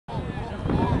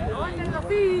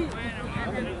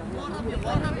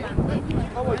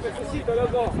Vamos el pececito,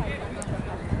 loco.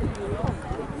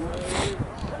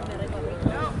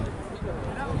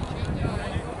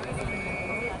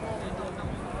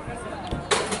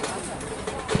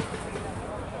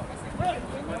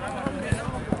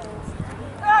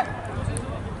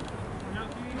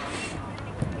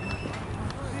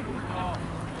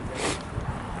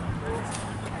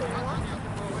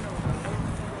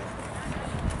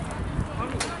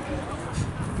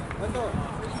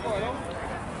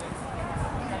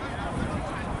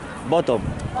 Bottom.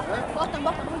 Boston,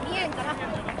 muy bien, carajo.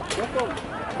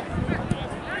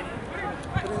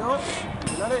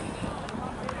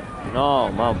 No,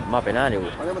 más penales,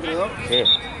 güey. ¿Ponemos 3-2? Sí.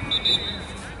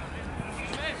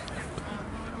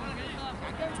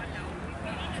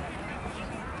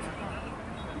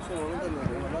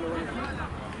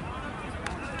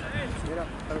 Mira,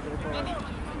 claro que esto...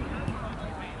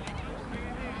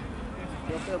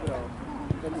 Yo sé, pero...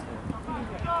 ¿qué dice?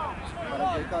 Para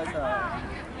que cabeza...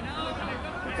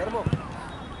 ¿El termo?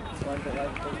 Va a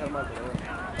pensar mal, pero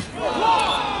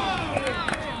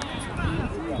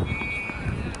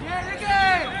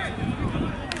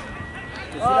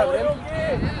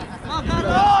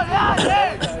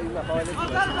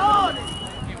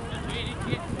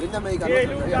Linda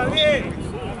medicamento. Bien.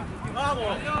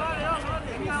 Vamos.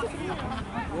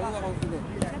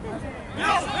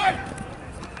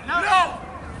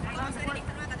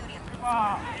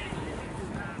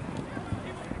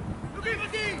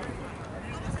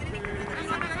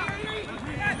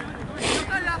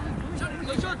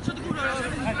 Yo te cubro.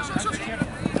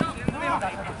 Levante.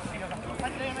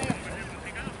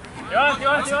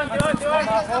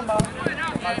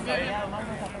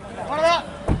 Guarda.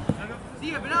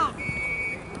 Sigue, pelado.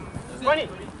 Juani.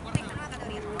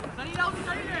 Salí, Lauti,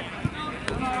 salí.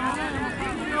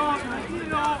 Tranquilo.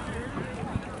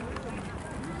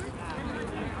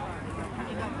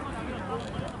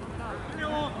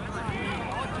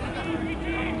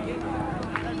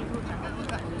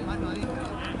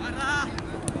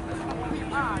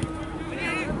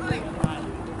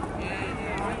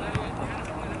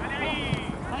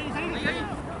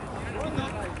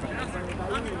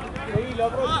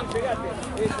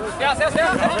 Se hace.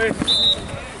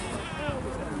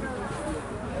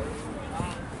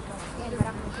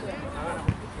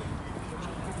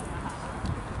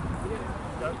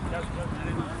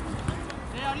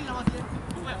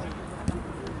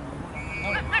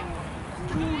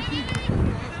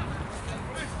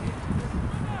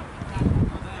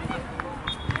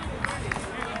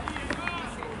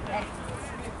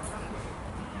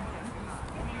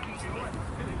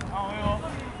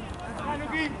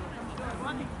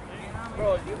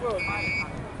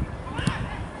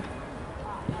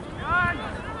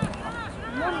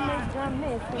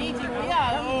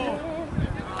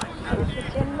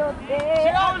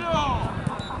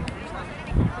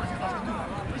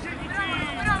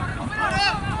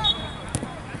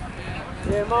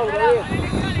 Bien, Mauro, bien.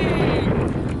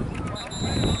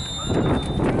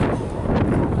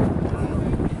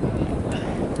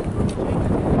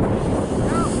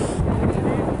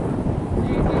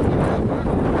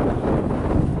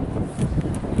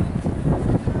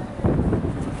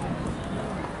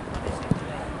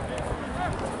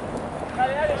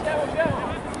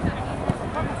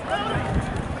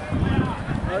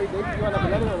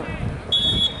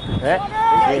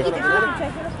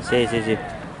 Sí.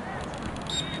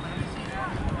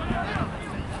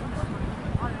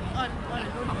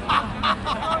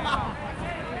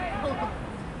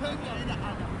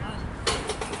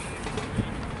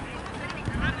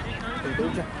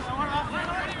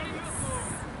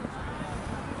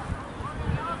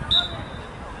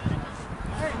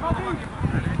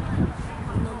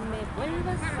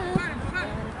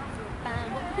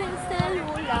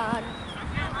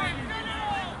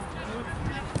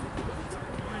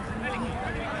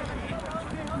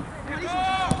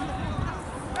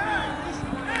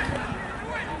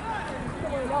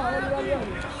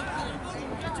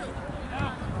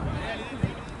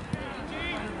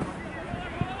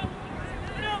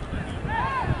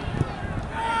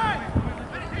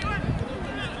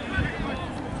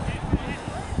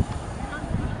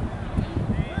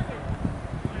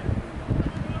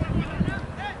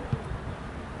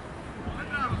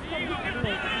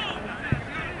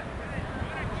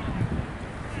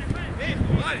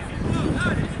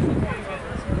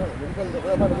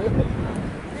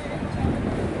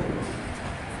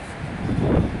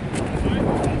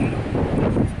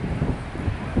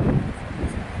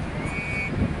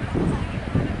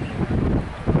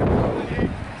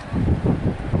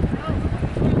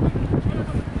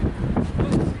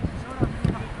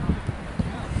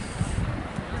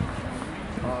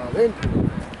 Adentro.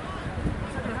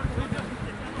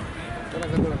 Están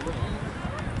acá con las cosas.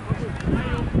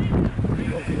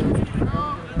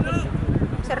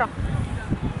 Cerró.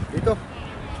 ¿Listo?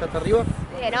 ¿Ya está arriba?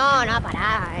 No,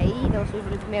 pará. Ahí no soy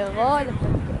el primer gol.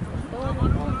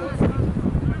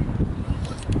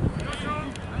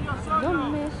 No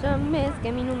me llames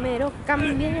que mi número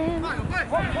cambie.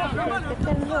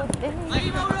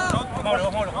 Ahí,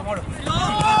 Mauro. Mauro.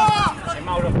 Es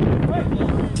Mauro.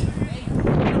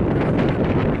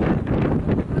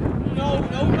 No.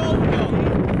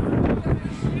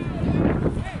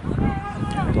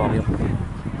 Todo amigo.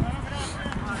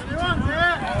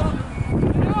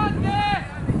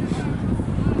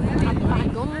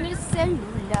 Apago mi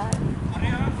celular.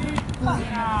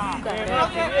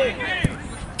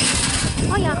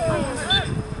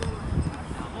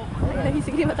 Ay,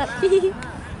 se quiere matar.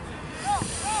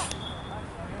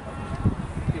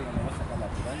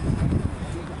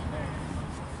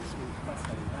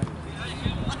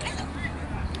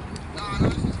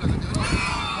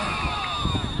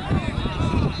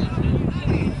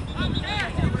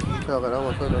 Claro,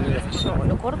 ganamos todos los niños. No,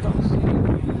 lo corto.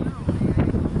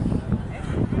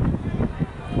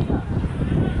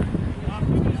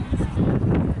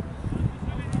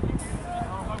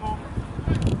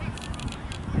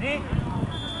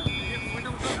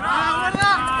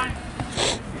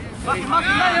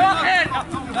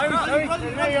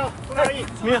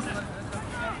 Mira.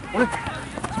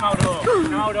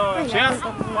 Mauro. ¿Llegas?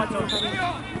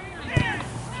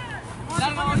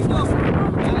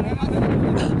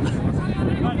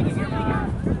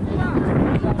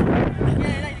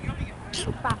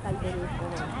 Pasa el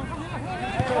teléfono.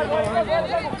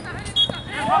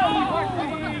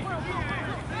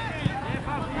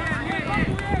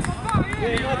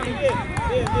 Bien.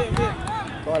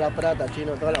 Toda la plata,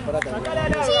 Chino, toda la plata.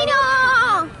 ¡Chino!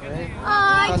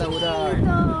 ¡Ay, Chinito!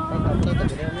 Tanta plata que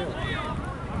tenés, amigo.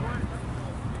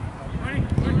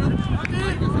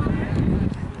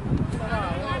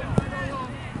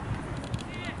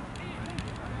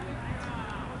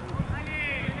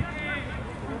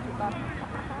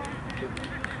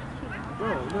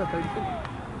 No, está diciendo.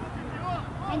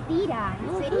 Mentira,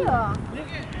 ¿en serio?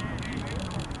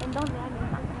 ¿En dónde?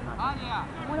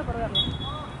 Me muero por verlo.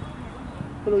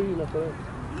 Yo lo vi una sola vez.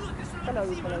 Yo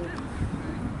lo vi.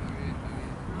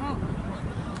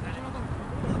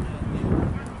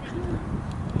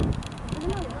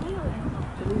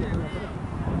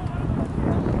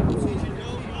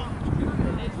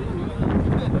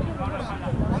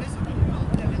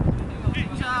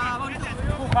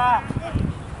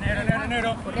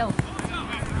 Negro.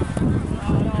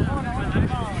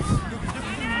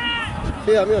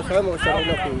 Sí, amigo, sabemos que se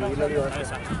arregló y no lo iba a hacer.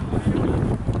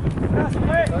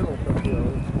 Sabemos que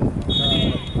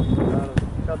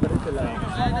ya aparece la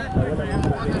buena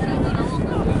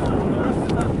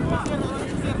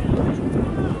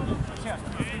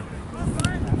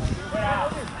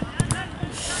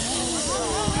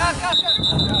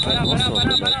Hermoso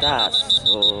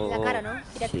pelotazo. La cara, ¿no?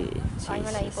 Mira. Sí. Ay,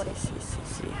 no la vi por eso.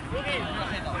 Sí.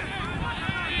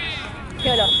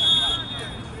 Qué olor.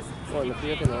 Bueno, los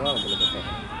fíjate no van por lo que pasa.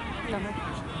 No.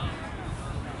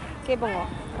 ¿Qué pongo?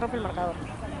 Rompe el marcador.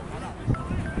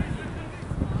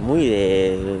 Muy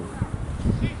de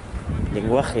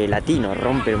lenguaje latino,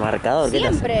 rompe el marcador.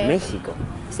 Siempre. ¿Qué te hace? México.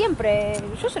 Siempre.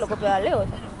 Yo se lo copio a Leo.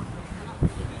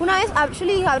 Una vez yo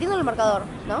le dije abriendo el marcador,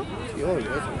 ¿no? Sí, obvio,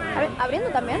 eso. ¿Abriendo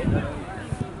también?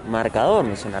 Marcador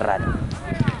me suena raro.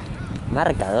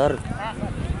 Marcador.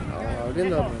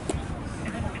 Abriendo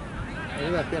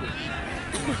las piernas.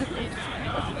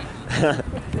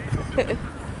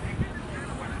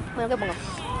 Bueno, ¿qué pongo?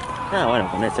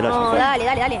 Bueno, ponéselo. No, dale. Que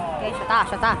ya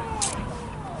está.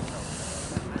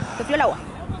 Se frío el agua.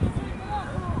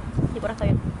 Y por ahora está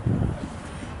bien.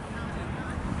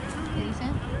 ¿Qué dice?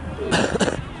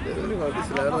 Lo único que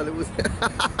hice, la verdad, le puse.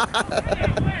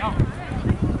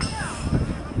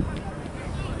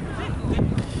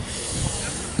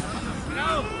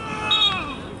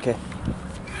 ¿Qué?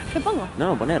 ¿Qué pongo?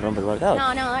 No, poner, rompe el marcador.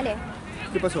 No, dale.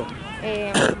 ¿Qué pasó?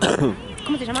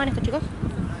 ¿Cómo se llamaban estos chicos?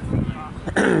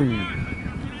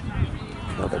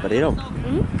 ¿No que perdieron?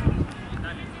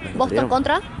 ¿Boston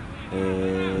contra?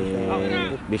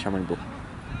 Villa Maipú.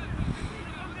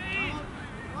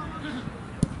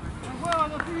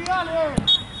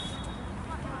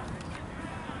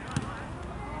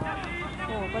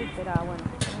 ¿Cuál será? Bueno.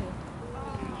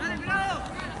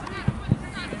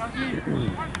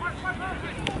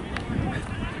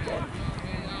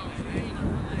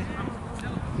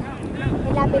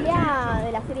 En la pelea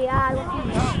de la Serie A, algo así,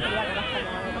 ¿no?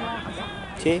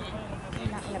 ¿Sí?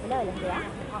 En la pelea de la Serie A.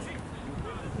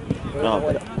 No,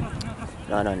 pero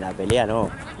No, en la pelea no.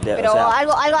 Pero o sea,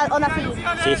 algo onda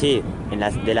así. sí,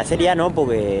 de la Serie A no,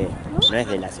 porque no es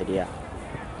de la Serie A.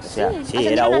 O sea, sí,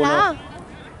 era ascendieron a la uno. A.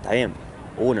 Está bien,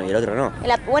 uno y el otro no.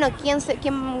 Bueno, ¿quién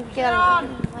queda? Ay,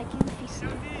 qué difícil.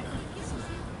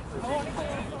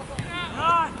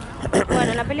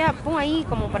 Bueno, en la pelea pongo ahí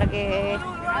como para que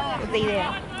te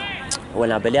idea. O en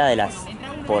la pelea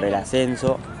por el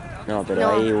ascenso. No, pero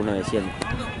No. ahí uno desciende.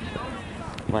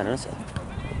 Bueno, no sé.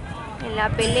 En la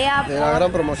pelea De la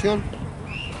gran promoción.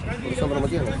 Porque son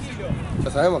promociones.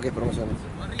 Ya sabemos que es promociones.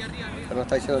 Pero no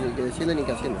está diciendo ni que desciende ni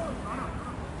que asciende.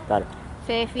 Claro.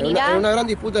 se definirá. En una gran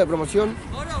disputa de promoción.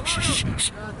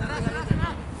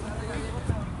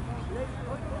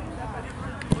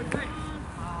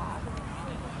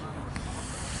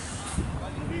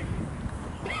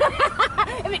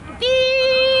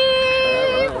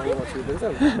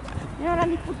 Una gran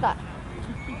disputa.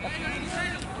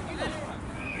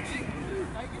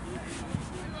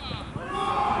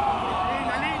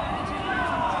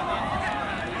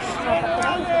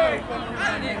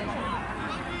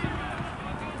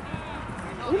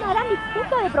 Una gran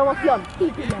disputa de promoción.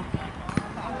 Título.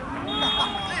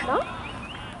 ¿No?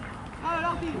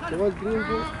 Llegó el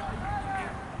triunfo.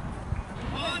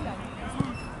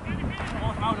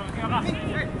 Vamos, Mauro, me quedo acá.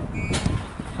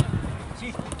 Sí.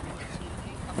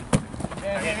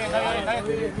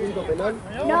 Bien. Punto penal.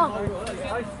 No.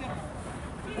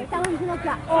 Estamos diciendo que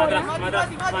ahora.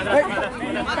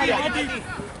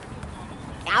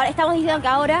 Ahora estamos diciendo que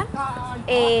ahora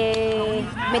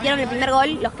metieron el primer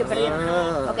gol los que perdieron.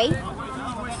 Ah. ¿Ok?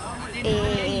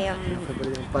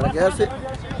 Para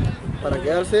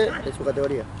quedarse en su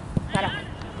categoría.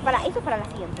 Eso es para la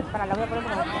siguiente. Para la voy a poner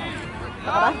para la siguiente. ¿Lo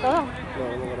acabás todo? No,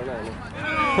 para nada.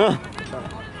 No.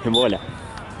 En bola.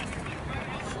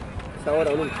 Es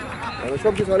ahora o nunca. Cuando yo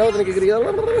empiezo a hablar, tenés que gritar. Me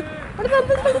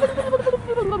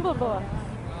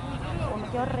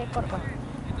quedó re corto.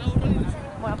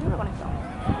 Bueno, primero con esto.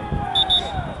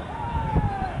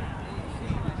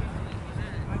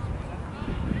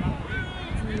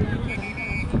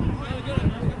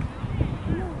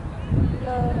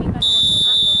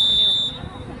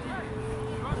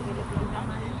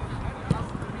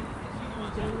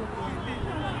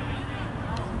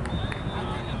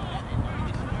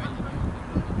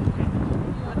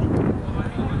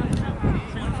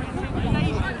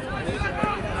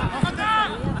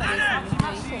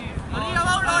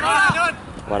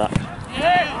 Guarda.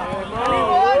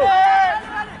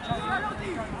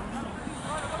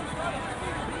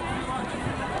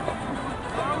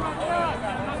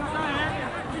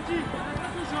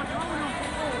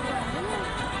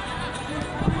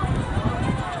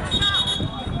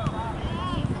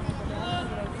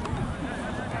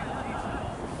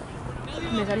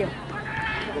 Me salió.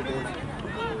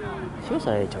 Si vos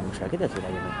sabés, chamulla, ¿qué te hace la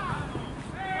que no?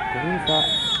 Comienza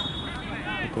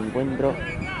este encuentro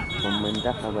con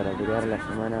ventaja para crear la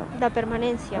semana. La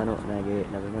permanencia. Ah, no, nada que ver,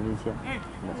 la permanencia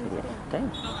no sería. ¿Está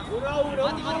bien?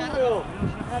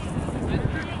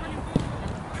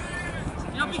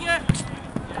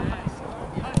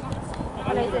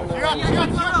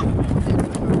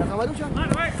 La camarucha.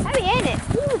 Ahí viene.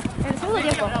 En el segundo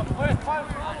tiempo.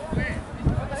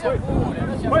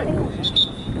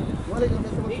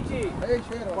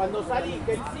 Cuando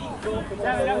saliste el 5,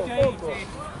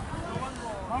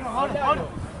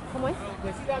 ¿Cómo es?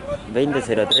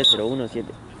 20-03-017.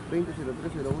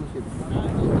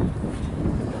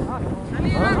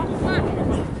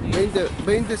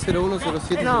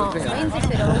 20-0107. No, 20-0.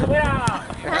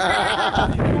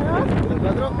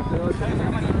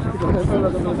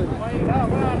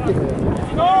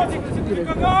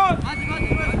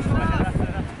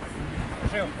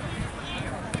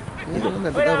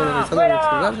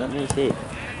 Sí,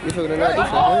 Y eso que no es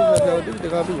nada tuyo, te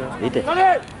caga piña. ¿viste?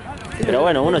 Pero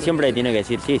bueno, uno siempre tiene que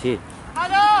decir sí, sí.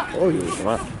 Obvio.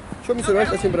 Tomá. Yo mi celular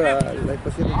está siempre a la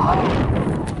disposición.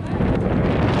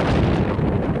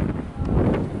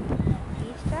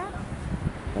 ¿Lista?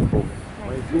 Tampoco.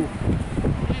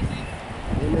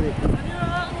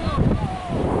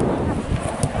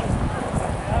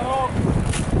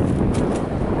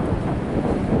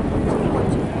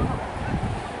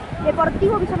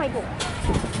 Deportivo Villa Maipú.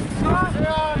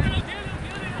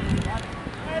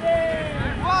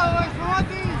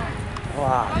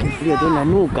 ¡Qué frío tiene la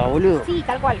nuca, boludo! Sí,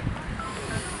 tal cual.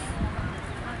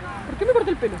 ¿Por qué me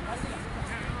corté el pelo?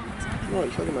 No,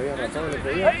 yo que me había rapado el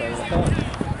otro día, hasta me gustaba.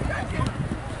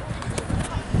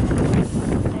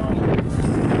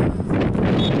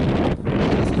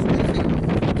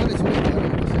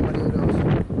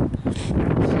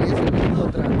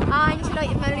 Ay, no se lo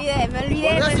me olvidé. Volví a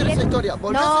hacer esa historia,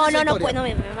 volví a hacer esa historia. No,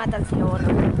 me matan si lo borro.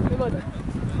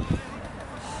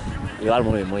 Igual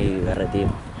muy derretido.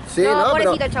 Sí, no, no,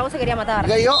 pobrecito, pero... el chabón se quería matar.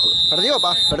 ¿Qué digo? Perdió,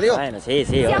 pa, perdió. Bueno, sí.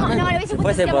 Sí, Bueno. no, le hubiese Si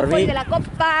puesto fuese por mí. de la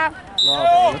copa. No,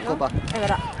 pero no es copa. Es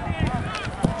verdad.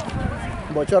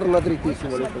 Bochorno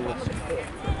tristísimo, le tengo.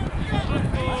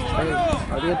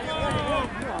 Gabriel.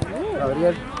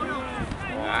 Gabriel.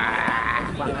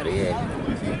 Juan Gabriel.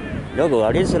 Loco,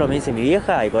 Gabriel solo me dice mi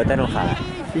vieja y cuando está enojada.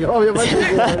 Sí, obviamente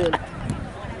que Gabriel.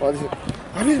 Cuando dice,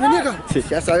 Gabriel, vení acá. Sí.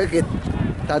 Ya sabes que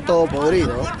está todo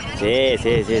podrido. Sí.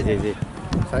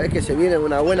 Sabes que se viene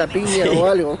una buena piña o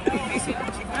algo.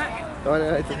 No,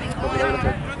 esto.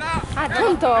 Ah,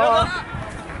 tonto.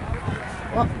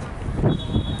 Oh.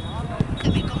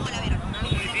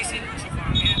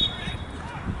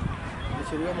 Me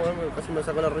sirvió a moverme, casi me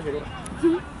sacó la roya.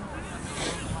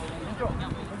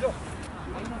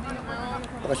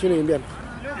 Vacaciones de invierno.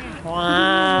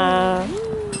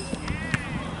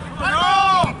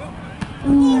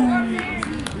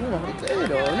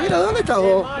 Pero, Negra, ¿dónde estás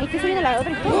vos? Estoy subiendo la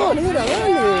otra historia. No, Negra,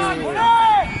 dale.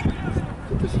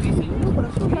 ¿Qué estás haciendo? No,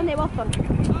 corazón. Son de Boston.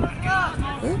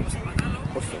 ¿Eh?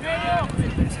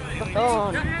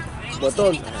 Boston.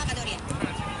 Botón.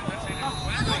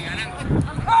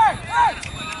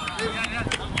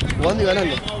 Jugando y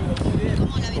ganando.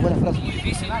 Con buenas frases.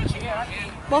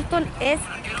 Boston es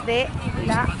de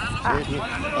la A.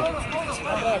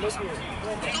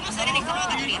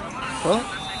 ¿Ah?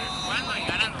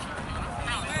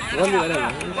 Jugando y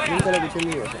ganando. Nunca la escuché en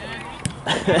mi vida.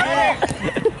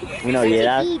 Una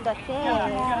obviedad. Chiquito, che.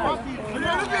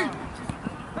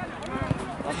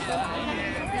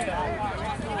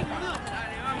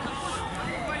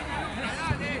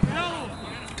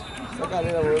 Acá,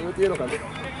 Negra, porque me quiero cantar.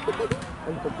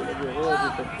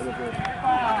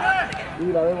 Y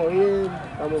la vemos bien,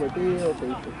 estamos metidos, se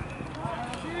dice.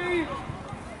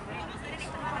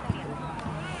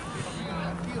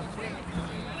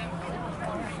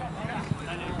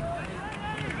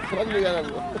 Jugando y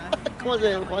ganando. ¿Cómo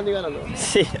se llama? Jugando y ganando.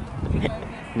 Sí.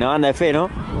 Una banda de fe, ¿no?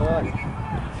 No vale.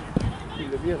 Y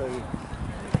le pierdo ahí.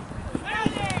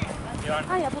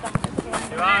 Ay, la puta.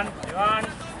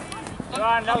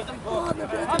 Iván, Lau.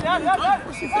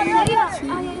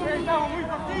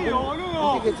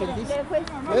 ¿Qué sentís? ¿Eh?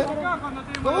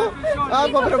 ¿Cómo? Ah,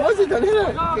 por propósito, Nena.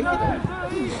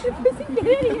 ¿Qué Sin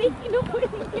querer y dije no puede.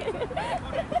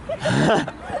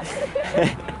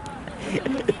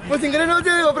 Pues sin querer no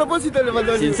te digo, a propósito le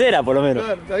mandó el libro. Sincera, por lo menos.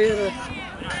 Claro, está bien.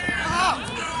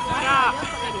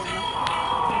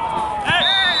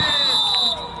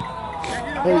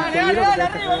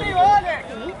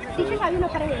 Sí, yo ya vi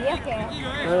unos pares de videos que...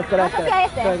 No, espera. este. Ay,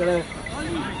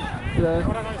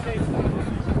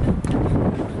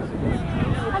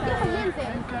 quiero saliente.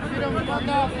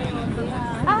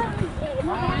 Ah,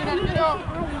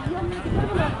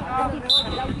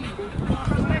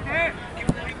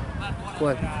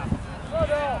 ¿Cuál?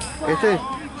 ¿Este?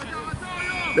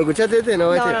 ¿Lo escuchaste este?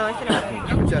 No, este. No, este no.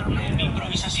 Escuchá. Mi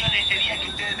improvisación este día que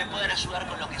ustedes me puedan ayudar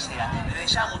con lo que sea. Desde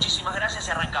ya, muchísimas gracias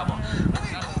y arrancamos.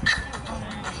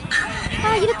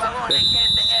 Ay, Este vagón hay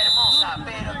gente hermosa,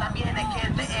 pero también hay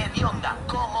gente hedionda,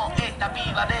 como esta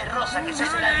piba de rosa que se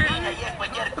hace la divina y es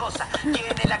cualquier cosa.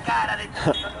 Tiene la cara de...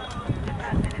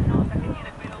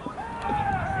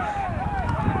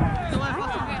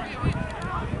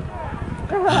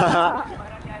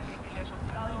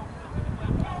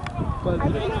 ¿Cuál?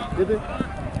 ¿Este?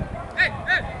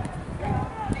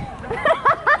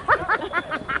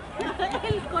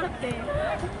 el corte.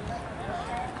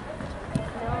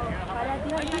 No, para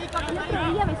tío, el otro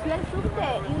día me subí al subte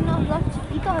y unos dos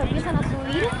chiquitos empiezan a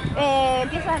subir,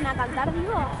 empiezan a cantar,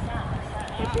 digo.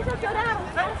 Empiezo a llorar.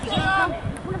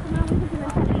 Una semana muy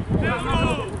sentimental.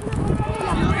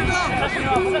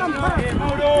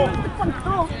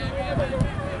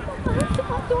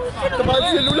 Toma el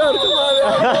celular, toma.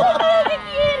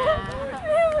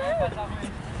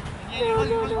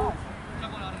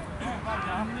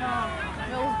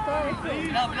 Me gustó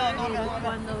eso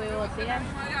cuando bebotean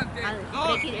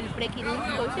el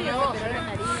prequirúrgico, ¿viste? Que se operó las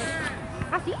narices.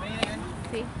 ¿Ah, sí?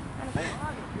 Sí.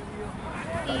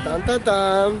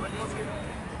 Tan.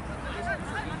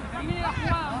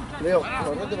 Leo,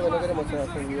 acordate porque no queremos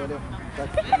hacer el video, Leo.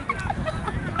 Dale.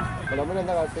 Por lo menos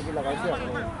anda a hacer la canción.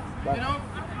 Dale.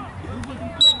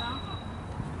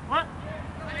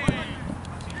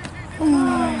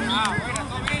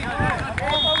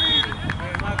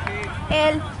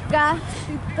 El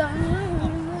gatito.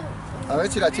 A ver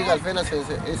si la chica Alfen hace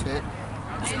ese.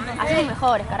 Hacemos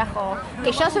mejores, carajo.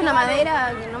 Que yo hace una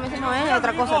madera, que no me sé mover, es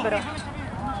otra cosa, pero...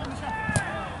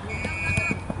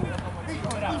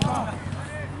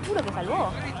 Juro que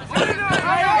salvó.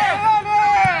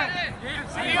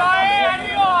 ¡Arriba,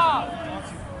 arriba!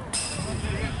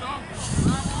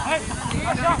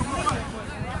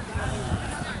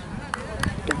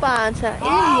 ¿Qué pasa?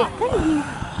 Ey,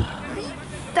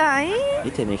 está limpita,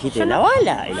 ¿Viste? Me dijiste Yo la no-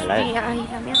 bala y la Sí, lavé. ay, la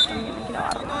mía también me quiero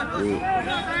agarrar. Sí.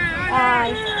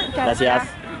 Ay, muchas Gracias.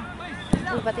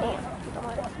 Uy, batería. Puta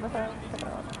madre. Vas a ver.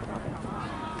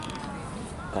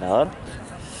 ¿Parador?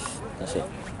 No sé.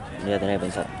 Voy a tener que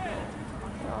pensar.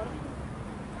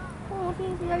 Oh, sí,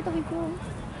 ahorita mi club.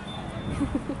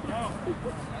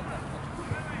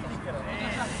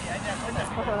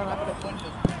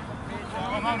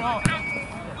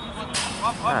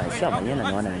 Ah, ya mañana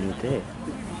no van a venir ustedes.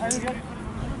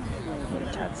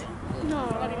 Chance. No.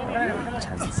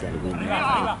 Chance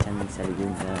alguna. Chance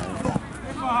alguna.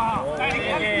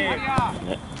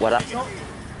 Guarda.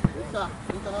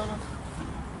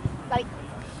 Dale.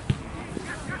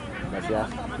 Gracias.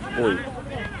 Uy.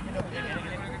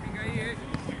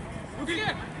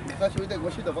 Dejá subirte el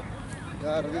cuellito, pa.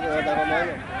 Ya, ratito de estar con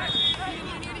mano.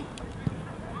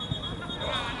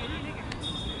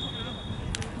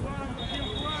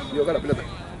 Dio acá la pelota.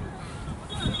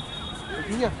 ¿El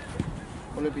piña?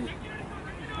 Ponle piña.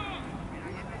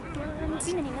 No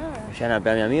tiene ni nada. Ya no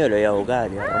pegar a mi amigo, lo voy a buscar,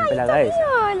 le voy a romper la cabeza.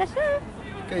 No, la llave.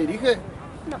 ¿Qué dirige?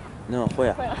 No,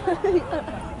 juega.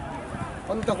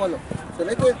 ¿Dónde estás jugando?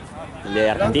 ¿Celeste? El de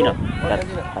Argentina. ¿Blanco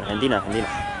o Argentina? Argentina.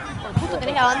 Justo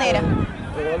tenés la bandera.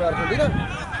 ¿El de Argentina?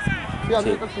 Sí, a mí Sí.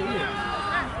 me está seguido.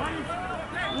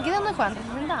 ¿Y qué dónde juegan?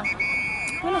 ¿360?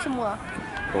 ¿Cómo no se muda?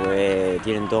 Porque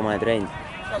tienen todo más de 30.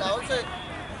 ¿A la 11?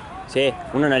 Sí,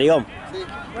 uno narigón. Sí.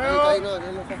 Ahí, no, él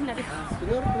no está. Señor,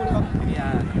 ¿cómo le va?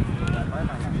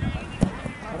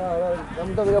 Ahora, dame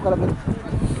un toque de ojo a la pelota.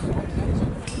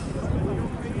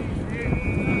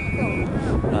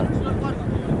 Claro.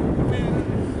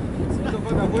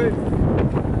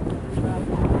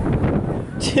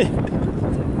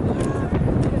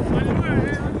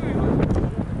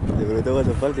 Le preguntó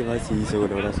cuánto falta y más si hizo con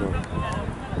los brazos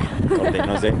cortes,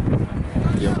 no sé.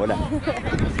 Bien bola.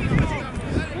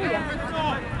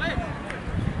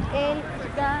 Él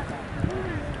está...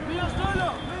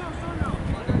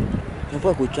 No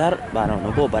puedo escuchar,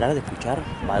 no puedo parar de escuchar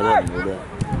Badón, boludo.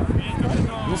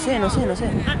 No sé.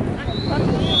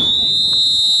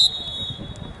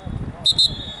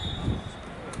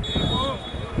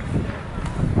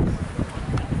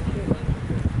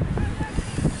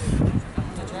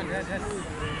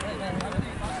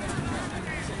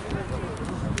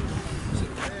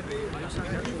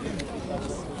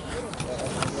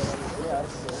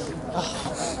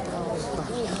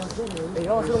 Vamos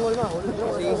a hacer un gol más, boludo.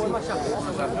 Vamos a hacer un gol más ya.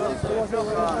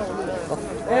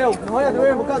 Nos van a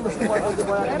terminar buscando.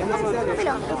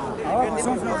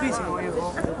 Son flojísimos,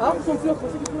 viejo. Ah, son flojos.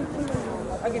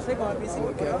 Hay que ser como al principio.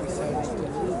 Sí,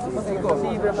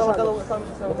 pero está marcado.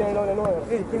 No tiene el doble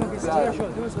 9. Tengo que ser yo,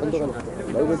 tengo que ser yo.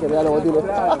 Ahí que se vea los botines.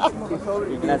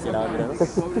 Gracias, la bandera, ¿no?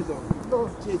 Está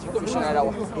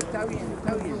bien.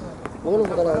 Vamos a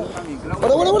sacar a ver.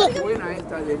 ¡Buena! Buena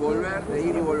esta de volver, de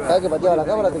ir y volver. Cada vez que pateaba la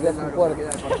cámara te quedas sin jugar.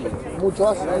 Muchos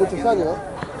años, ¿no?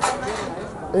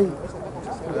 ¡Ey!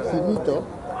 Finito.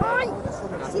 ¡Ay!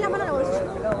 Sí, la mano en la bolsa.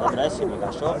 Otra vez se me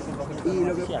cayó. Y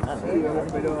lo que Sí, andando.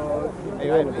 pero Ahí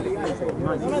va. Es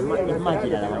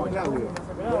máquina la máquina.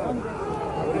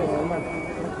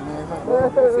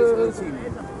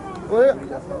 Juega.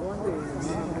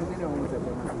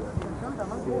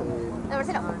 La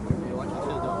Marcelo.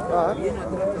 Ah,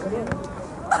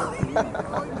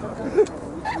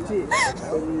 sí,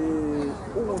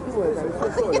 hubo un tipo de cabeceo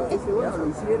solo. Ese gol lo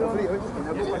hicieron en la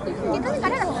Copa Argentina. ¿Qué tal de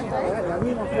carrera con esto, La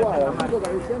misma jugada, un tipo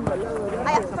cabeceando al lado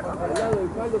del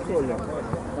palo solo.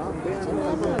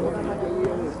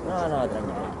 No,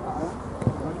 tranquilo.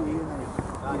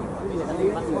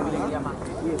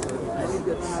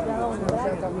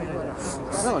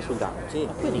 No consulta. Sí,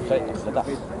 pueden inflar esta pelota.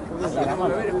 Hacia la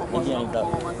mano. ¿Quién tiene inflado?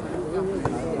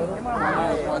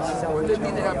 Usted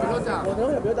tiene la pelota,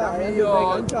 la pelota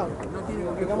no tiene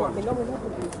con qué jugar.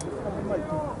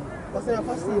 Va a ser más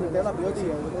fácil meter la pelota y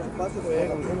encontrar espacio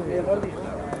porque el gol.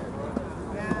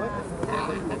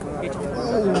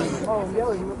 Vamos,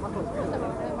 enviado y más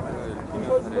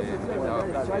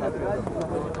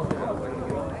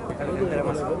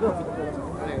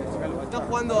está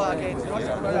jugando a que se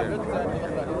vaya a jugar la pelota.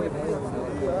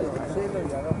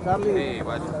 Charlie. Sí,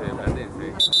 igual se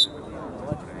platense.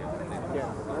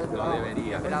 No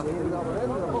debería. No, pero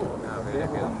ya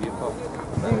quedó un tiempo.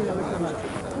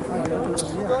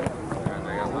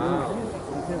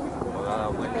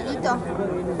 Pedito.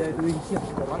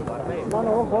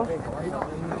 Mano, ojo.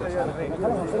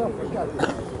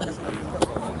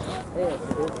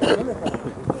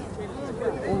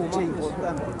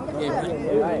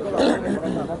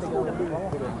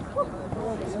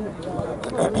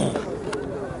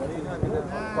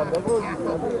 Cuando el gol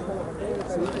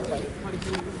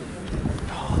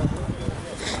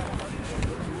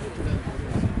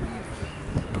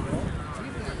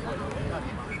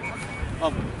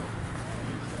vamos.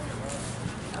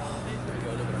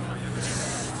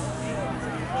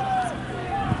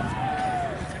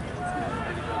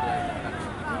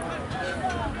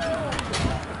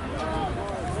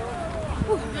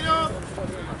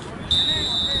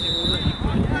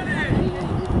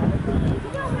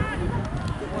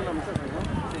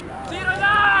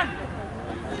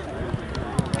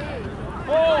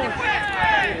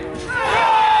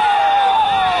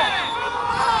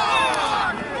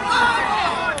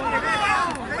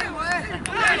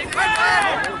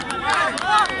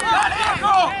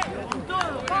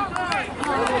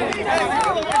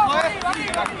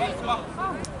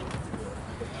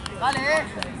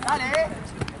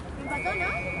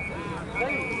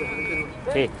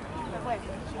 Sí.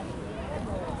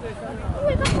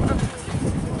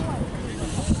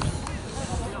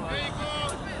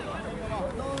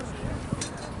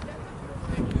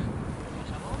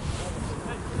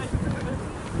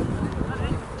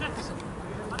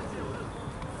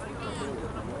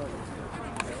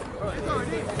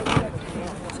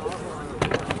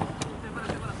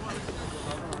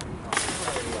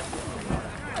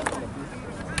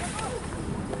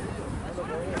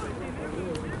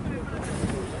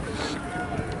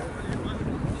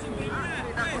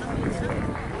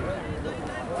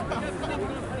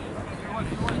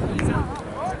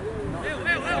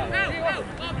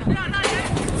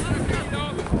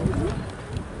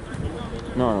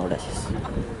 No, gracias.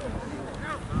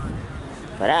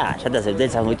 Pará, ya te acepté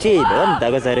el sanguchito. ¿Cuántas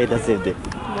cosas querés que te acepte?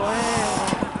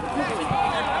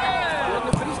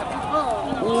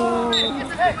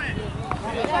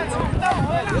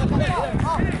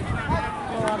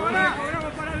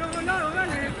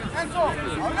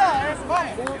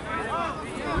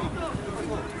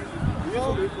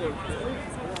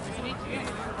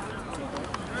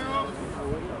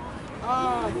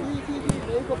 Ah, sí,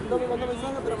 me dijo, no me mandó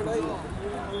mensaje, pero me la dijo.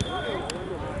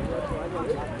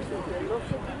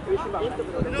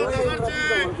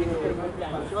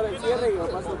 Para llevar el cierre y lo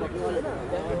paso por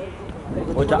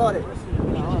Ocha.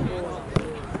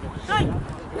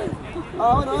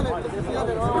 Ah, bueno, dale, sí,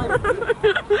 dale, no vamos a ir.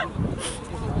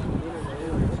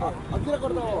 ¿A qué hora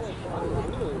cortó vos?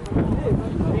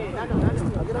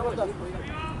 ¿A qué hora cortás?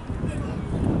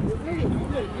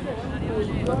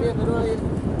 También, de 9 a 10.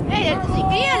 Si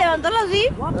quería levantarlo así.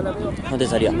 No te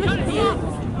salía.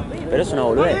 Pero es una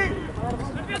boludez.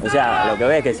 O sea, lo que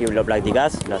ves es que si lo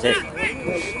practicás, lo haces.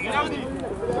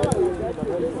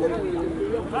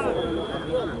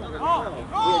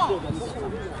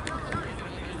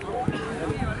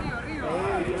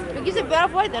 Me quise pegar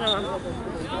fuerte nomás.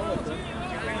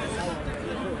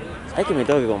 ¿Sabes que me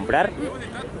tengo que comprar?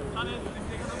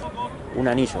 Un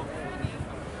anillo.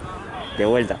 De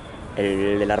vuelta.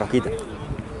 El de la rosquita.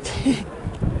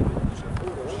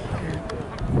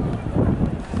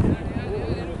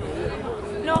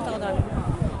 No vas a contar.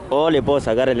 O le puedo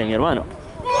sacar el de mi hermano.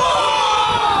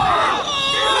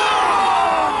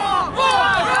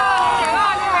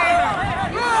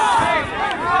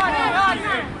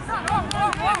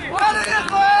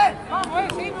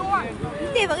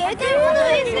 Sí, porque ahí todo el mundo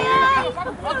dice, ay,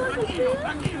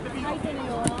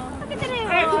 ¿qué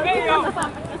tenemos?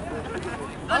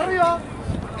 ¡Arriba!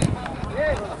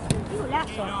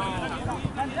 Golazo.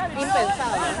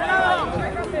 Impensado.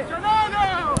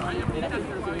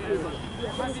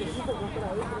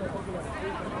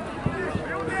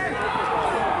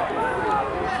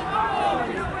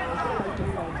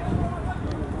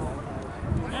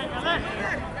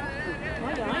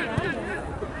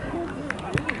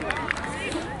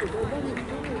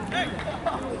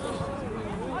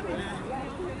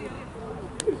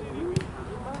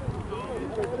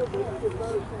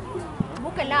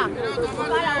 Búsquenla.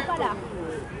 Búscala.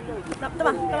 No,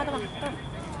 toma.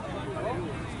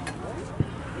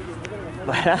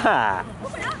 Pará.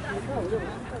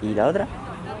 ¿Y la otra?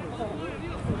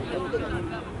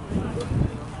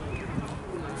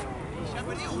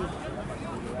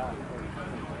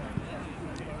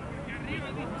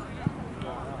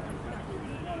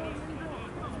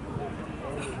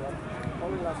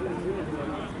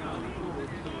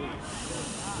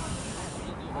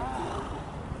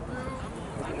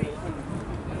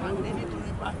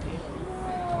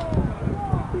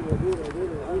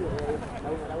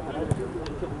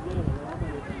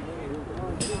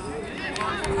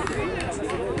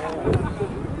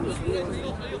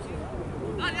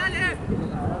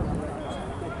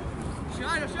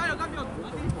 Llévalo, cambio.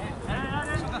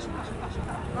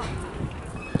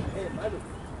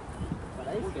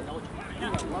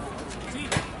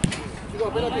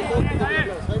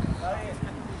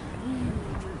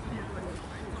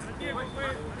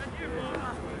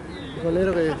 Dijo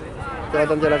negro que va a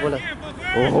tantear la cola.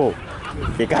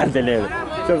 Que cante el negro.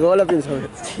 Yo como la pienso.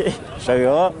 Sí, yo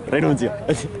digo, renuncio.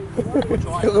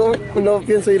 Yo como no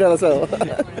pienso ir al asado.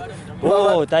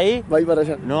 ¿Está ahí? Va a ir para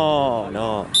allá.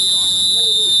 No.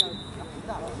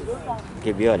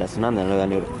 Qué piola, sonando en el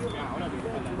negro.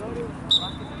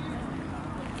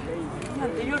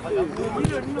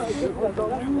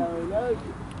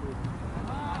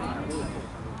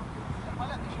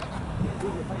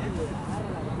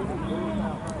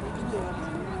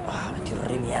 Me estoy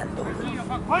remeando, boludo.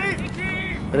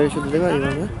 Pero yo te tengo ahí,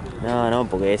 ¿no? No,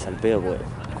 porque es al pedo, porque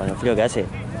con el frío que hace.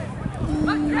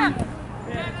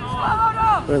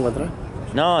 ¿Lo encontrás?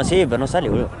 No, sí, pero no sale,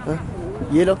 boludo. ¿Ah?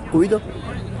 ¿Hielo? ¿Cubito?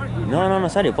 No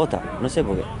sale, posta. No sé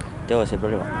por qué. Tengo ese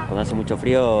problema. Cuando hace mucho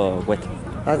frío, cuesta.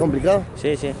 ¿Ah, complicado? Sí.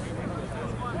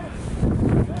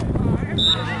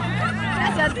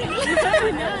 Gracias, Tini.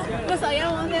 No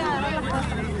sabíamos dónde agarrar las cosas.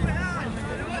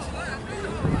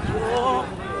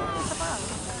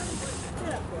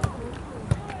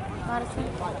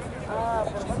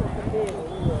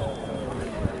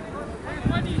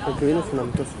 El que viene es una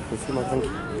mitosa, encima tranqui.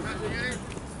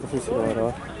 No sé si lo va a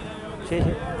grabar. Sí.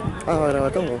 Ah, va a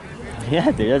grabar todo.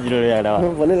 Mirate, ya si no lo voy a grabar.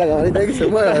 Poné la camarita ahí que se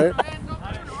mueva,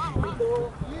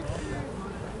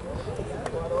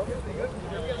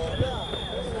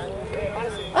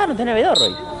 No tenés vedorro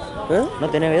hoy. No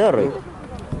tenés vedorro hoy.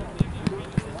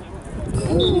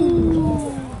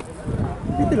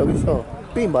 ¿Viste lo que hizo?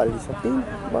 Pinball hizo. Pim,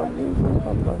 pam.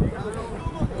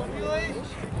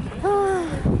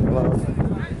 Vamos.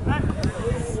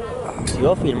 Si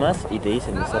vos filmás y te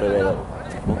dicen de ser vedor,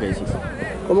 ¿vos qué decís?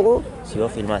 ¿Cómo? Si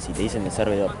vos filmás y te dicen de ser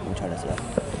vedor, muchas gracias.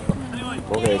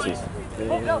 ¿Vos qué decís?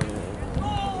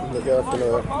 Me quedo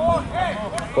haciendo ver.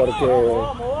 Porque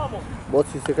vos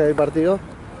si se cae el partido,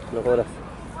 lo cobras.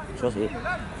 Yo sí,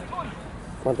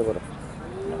 ¿Cuánto cobras?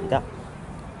 la mitad.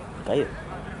 Caído.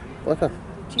 ¿Vos estás?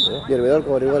 Sí, boludo. Y el vedor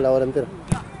cobra igual la hora entera.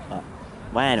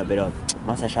 Bueno, pero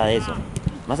más allá de eso,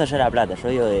 más allá de la plata, yo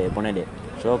digo de ponerle,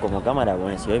 yo como cámara,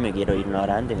 bueno, si hoy me quiero ir una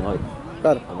hora antes, me voy.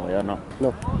 Claro. Como vedor no.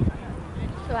 No.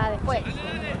 Se va después.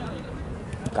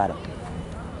 Claro.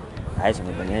 A eso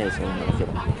me ponía de segundo, me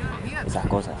refiero. Esas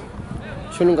cosas.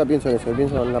 Yo nunca pienso en eso,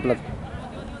 pienso en la plata.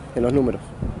 En los números.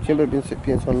 Siempre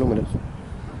pienso en números.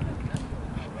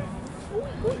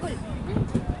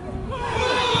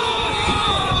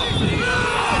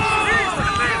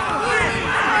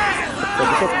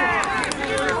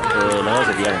 Los dos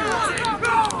se tiraron.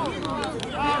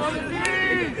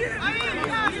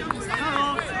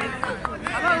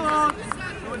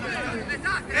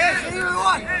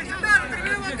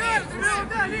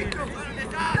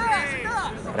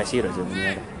 Recibo ese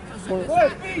primero.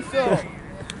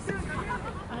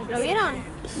 ¿Lo vieron?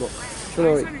 No, yo no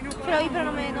vi. Yo lo vi, pero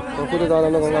no me Justo estaba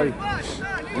hablando con Gaby.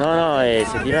 No,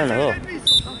 se tiraron los dos.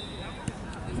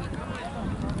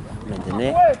 ¿Me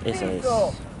entendés? Eso es.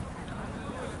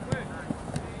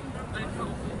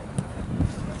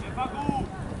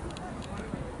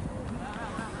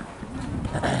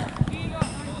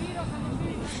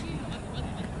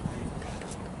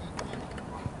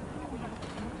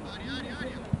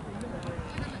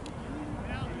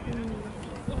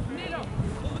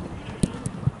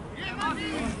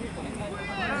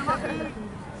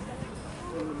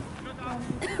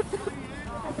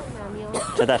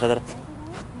 Ya está. No.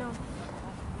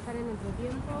 Están en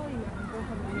entretiempo y me arrancó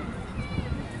también.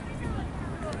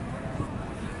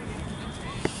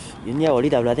 Y un día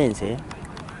bolita platense,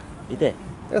 ¿viste?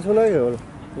 Es una vez, boludo.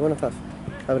 Y vos no estás.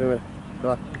 La primera. Lo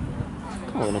vas.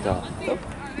 ¿Cómo que no estaba?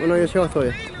 Bueno, ya llevas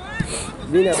todavía.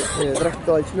 Vine, traje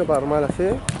todo al chino para armar la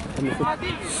sede. Y me fui.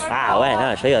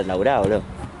 Bueno, yo iba a laburar, boludo.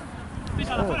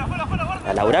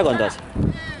 A laburar con todos.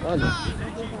 Vale.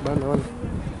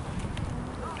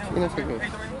 Y no sé qué.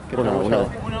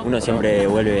 Uno siempre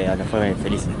vuelve a la forma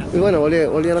feliz. Y bueno,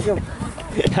 volví a Nación.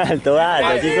 Alto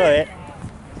gato, chico,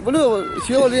 Boludo,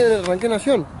 si yo volví arranqué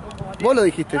Nación. Vos lo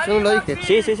dijiste, yo no lo dije.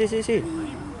 Sí.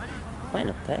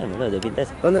 Bueno, está bien, boludo, te pinta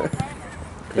eso. ¿Dónde?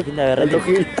 Te pinta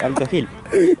berrete. Alto Gil.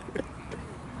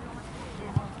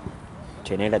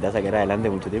 Che, negra, ¿te vas a quedar adelante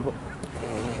mucho tiempo?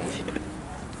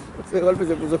 De golpe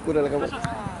se puso oscura la cámara.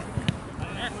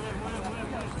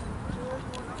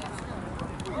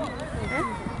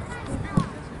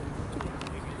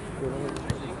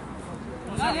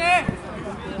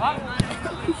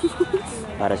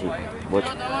 Ahora sí, bocho.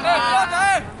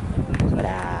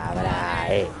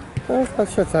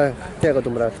 Ya sabes, estoy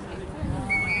acostumbrado.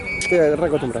 Estoy re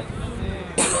acostumbrado.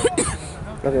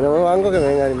 Lo que no me banco que me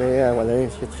vengan y me digan cuando me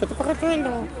dicen, yo te pago el sueldo.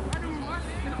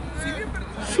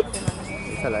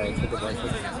 Esa es la de 7 por 7.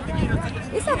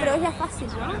 Esa, pero es la fácil,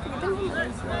 ¿no?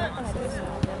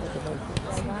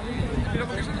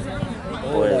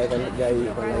 Ya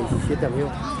ahí con la 17, amigo.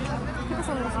 ¿Qué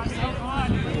pasa con eso?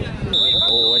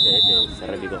 Ese se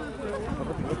repicó.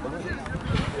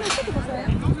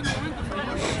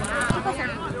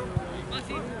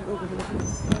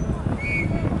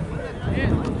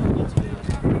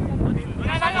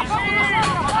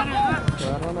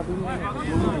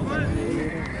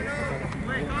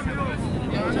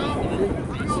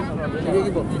 ¿En qué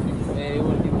equipo?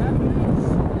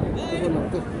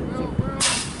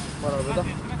 Bueno, apretá.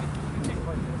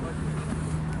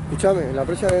 Escuchame, la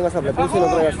próxima que vengas a Platense no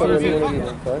traigas solo ningún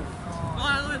equipo, ¿sabes?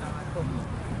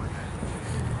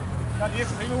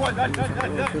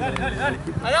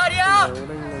 ¡Al área!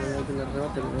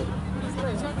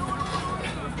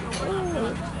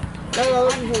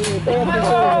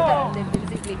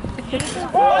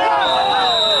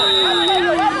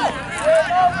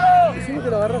 Decime que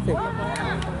lo agarraste.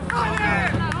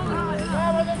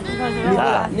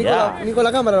 Ni con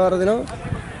la cámara lo agarraste, ¿no?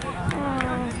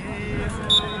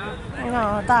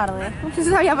 No, tarde. Yo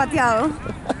se había pateado.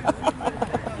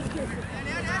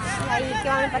 Ahí que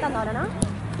van empatando ahora, ¿no?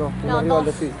 No, arriba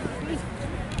al sí.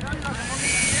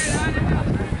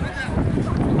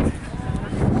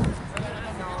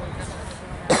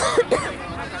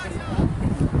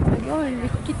 Me quedó el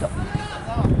bizcochito.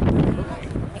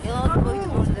 Me quedó un poquito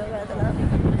como se te va a quedar atrás.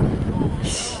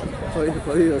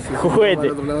 Jodido, sí. Juguete.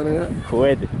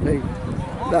 Juguete. Hey,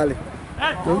 dale.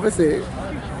 No empecé.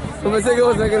 No pensé que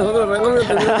vos sabés que nosotros no nos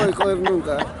tendríamos de joder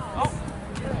nunca.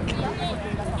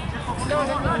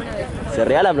 Se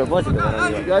regala a propósito.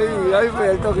 Ahí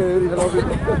fue el toque de brisa.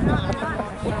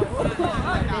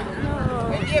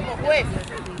 ¡El tiempo, juez!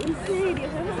 ¿En serio?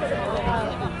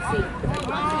 Sí.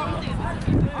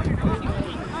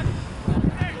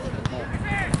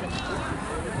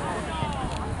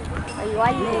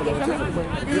 Igual que yo me...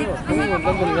 ¿Cómo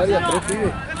montando en el área? ¿Tres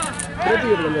pibes? Tres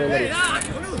pibes plantando en el área.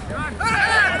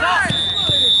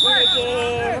 Que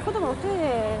me junto con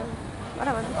ustedes...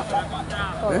 Ahora me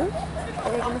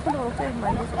que me junto con ustedes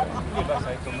mal. ¿Qué pasa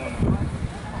esto, mono?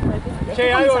 Che,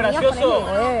 algo gracioso.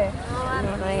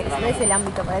 No es el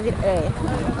ámbito para decir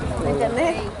 ¿me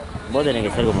entendés? Vos tenés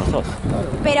que ser como sos.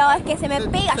 Pero es que se me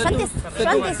pega. Yo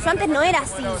antes no era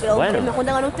así, pero Bueno. me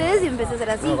juntan con ustedes y empecé a ser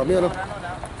así. No, conmigo no.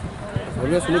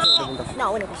 Conmigo hace mucho que te juntás.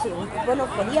 No, bueno, pues sí. Vos no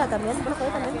podías también. Vos no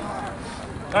podías también.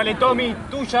 Dale, Tommy,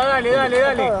 tuya, dale. Todo, ¿no?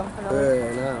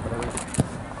 Nada, para mí.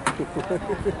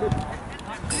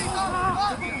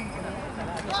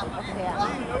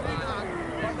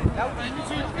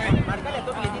 Marcale a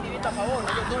Tommy que tiene viento a favor,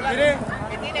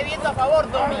 que tiene viento a favor,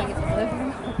 Tommy.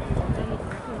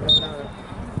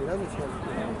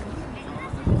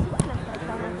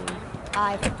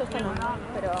 Ah, efecto esto no,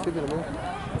 pero... Sí, pero no.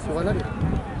 ¿Se va al área?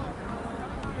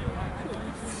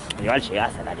 Igual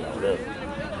llegás al área, boludo.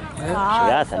 Ah,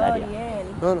 Llegás al área.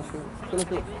 No, no sé. Yo no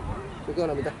sé. Me quedo en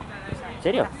la mitad. ¿En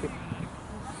serio?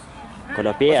 Con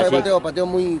los pies así. Pateo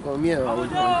muy con miedo.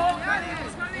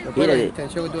 Después de la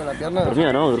distensión que tuve en la pierna.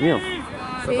 Durmió, ¿no? Durmió.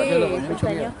 Fue pateando con mucho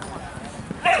miedo.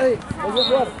 ¡Ey! ¡Volvió a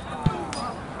jugar!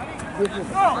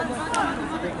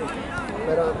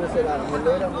 Pero después la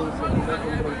bolera me dice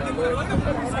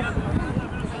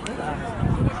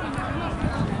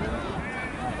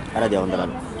Ahora te voy a contar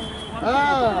algo.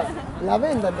 Ah, la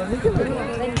venta, ¿entendés? ¿Qué venta?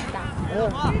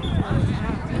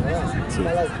 Sí.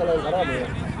 Está la del carajo.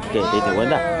 ¿Qué? ¿Te diste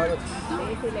cuenta?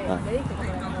 Ah.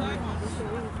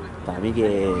 Para mí que,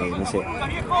 no sé.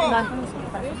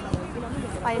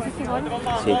 Ay, ¿es igual?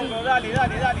 Sí. Dale,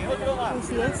 otro más.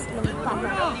 Sí, es lo mismo.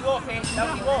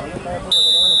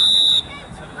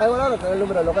 Ahí bueno, ahora tenés el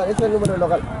número local, ese es el número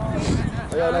local.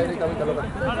 Voy a hablar directamente al local.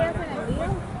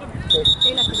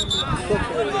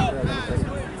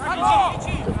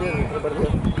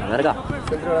 ¿La verga?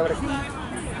 Centro de la brecha.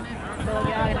 Todo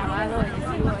queda grabado en el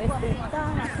vivo este.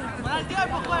 ¡Para el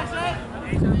tiempo, puede ser!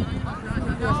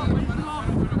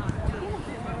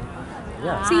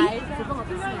 Ya. Sí. Supongo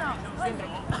que sí.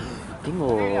 Tengo...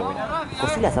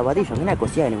 Cosí las zapatillas, mirá la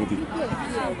cosida que le metí.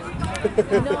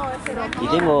 Y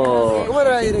tengo... ¿Cómo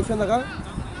era la dirección de acá?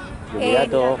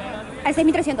 Emirato... Al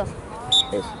 6300.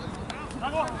 Eso.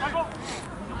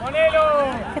 ¡Ponelo!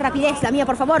 Qué rapidez, la mía,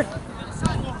 por favor.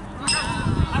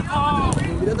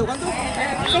 ¿Emirato cuánto?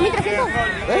 6300.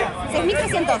 ¿Eh?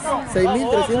 6300.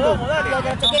 6.300.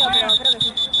 Lo chequeo, pero creo que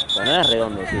sí. Pero no es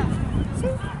redondo, sí.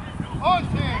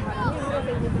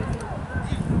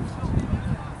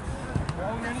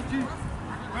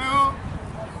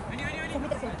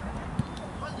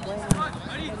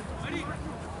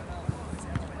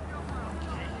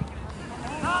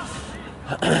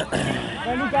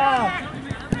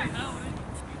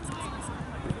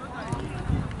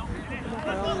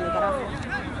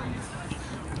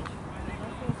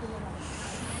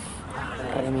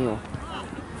 Re amigo.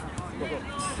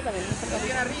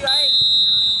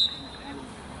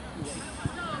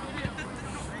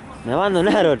 Me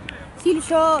abandonaron. Sí,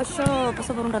 yo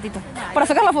paso por un ratito. Para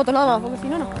sacar la foto nada más, porque si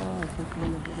no, no.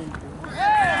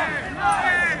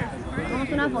 Vamos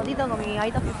una fotito con mi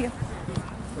gavita fifio.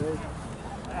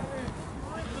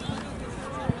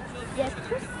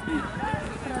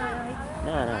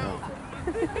 No.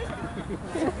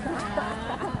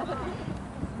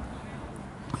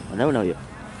 Mandale un audio.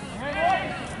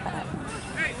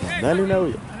 Mandale un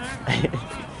audio.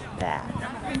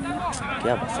 ¿Qué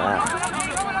va a pasar?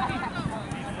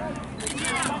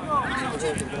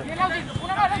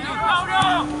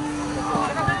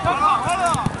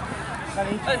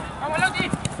 ¡Vamos, Lauti!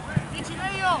 ¡Pichi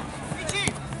medio!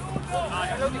 ¡Pichi!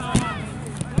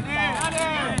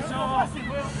 ¡Dale!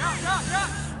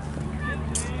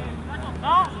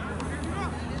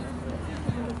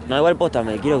 No, igual posta,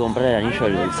 me quiero comprar el anillo,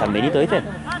 el San Benito, ¿viste?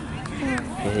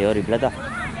 Que es de oro y plata.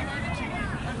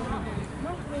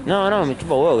 No, me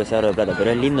chupa huevo que sea oro de plata,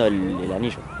 pero es lindo el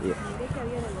anillo, digo.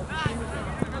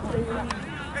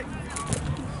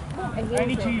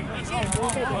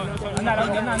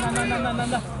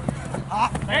 Anda.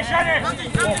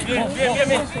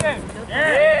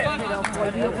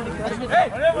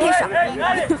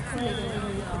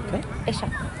 Ella.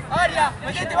 ¡Aria!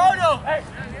 ¡Metete, Pablo!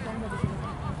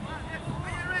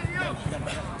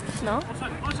 ¿No?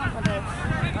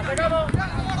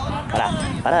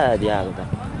 Pará, tía, contar.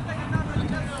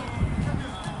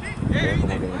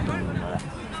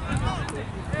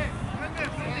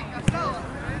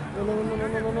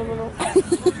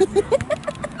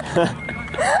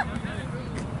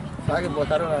 ¿Sabes que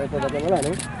votaron la después de la Campeonato,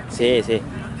 no? Sí.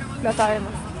 Lo sabemos.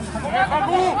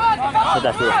 Yo te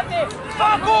ayudo.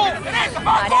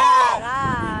 Pará,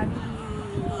 Gaby.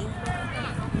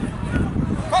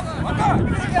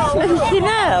 No dije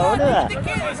nada, boluda.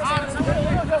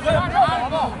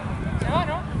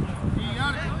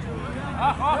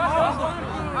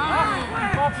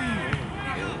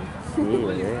 Sí,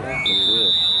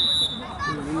 boludo.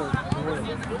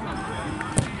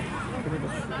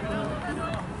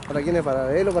 ¿Para quién es?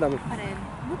 ¿Para él o para mí? Para él.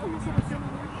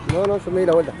 No, yo me di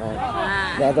la vuelta.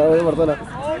 Ah. Ya, te voy por todas.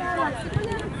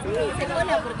 Sí, se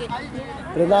cola porque...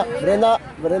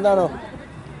 Brenda no.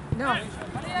 No.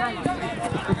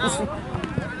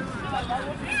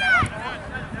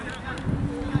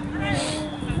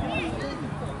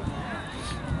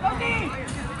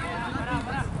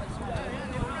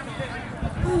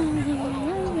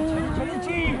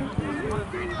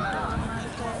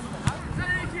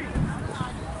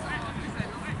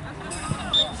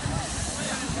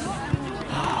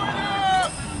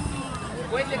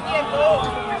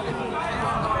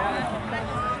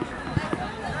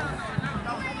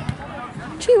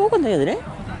 Che, ¿vos cuántos años tenés?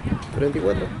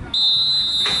 34.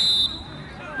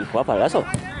 ¿Y jugás para el gaso?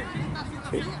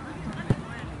 Sí.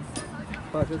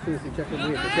 Yo soy un fichaje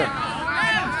muy especial.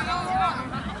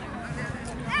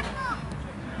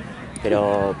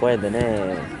 Pero pueden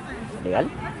tener legal.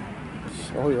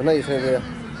 Obvio, nadie sabe mi edad.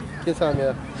 ¿Quién sabe mi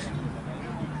edad?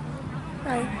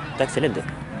 Está excelente.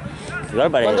 Igual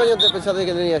para ¿Cuántos años te pensaste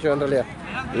que tenía yo en realidad?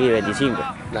 Y 25.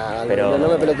 Nah, Pero- no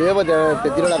me peloteé porque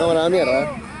te tiro la cámara a la mierda,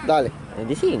 Dale.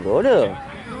 25, boludo.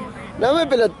 No me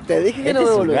peloteé, te dije que Este no me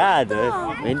es un volví.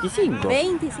 gato, 25.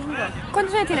 25.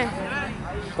 ¿Cuántos años tiene?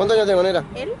 ¿Cuántos años tengo, nena?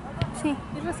 ¿Él? Sí. ¿Y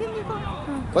recién dijo?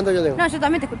 ¿Cuántos años tengo? No, yo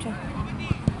también te escuché.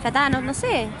 Ya está, no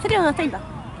sé. Yo tengo unos 30.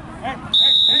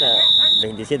 O sea,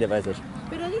 27 parece yo.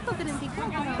 Pero dijo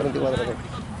 34. 34 tengo.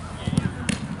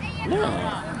 No.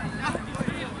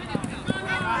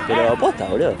 Pero aposta,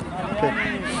 boludo.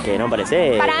 Que no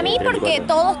parece. Para mí, 34. porque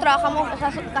todos trabajamos, o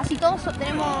sea, casi todos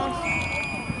tenemos.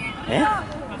 ¿Eh?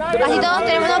 Casi todos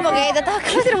tenemos, no, porque trataba de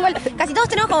hacer un gol. Casi todos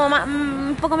tenemos como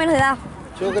un poco menos de edad.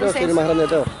 Yo creo que soy el más grande de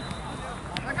todos.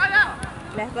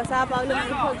 La vez pasada Pablo me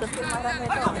dijo que soy más grande de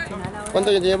todos.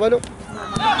 ¿Cuántos años tiene Pablo?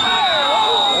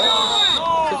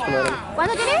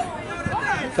 ¿Cuánto tenés?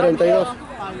 32.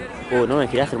 ¿No me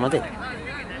giraste el mate?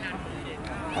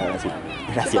 Ahora sí.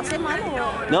 ¿Te Gracias. pasé mal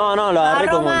o...? No, lo agarré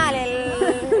Agarró como. mal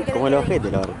Como el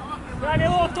ojete, lo agarré. ¡Dale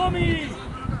vos, Tommy!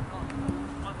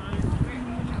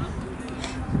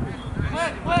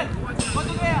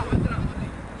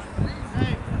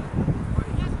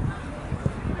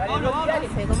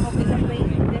 Fue como que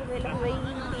desde los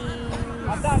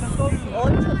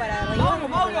 28 para arriba,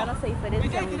 como que no se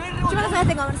diferencia mucho. Yo no sé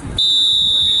este comercio.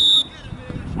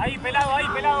 Ahí, pelado, ahí,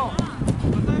 pelado.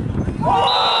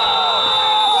 ¡Oh!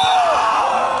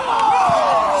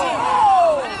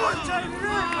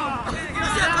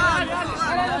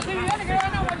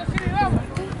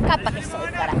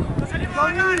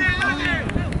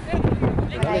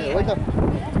 ¿Penales de vuelta?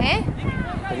 ¿Eh?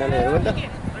 ¿Penales de vuelta?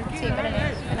 Sí, pero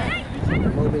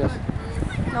 ¿Vos qué opinás?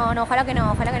 no, ojalá que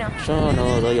no, ojalá que no. Yo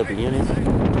no doy opiniones.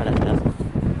 Ahora serás.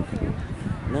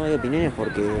 No doy opiniones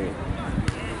porque.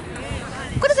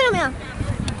 ¿Cuánto se no me da?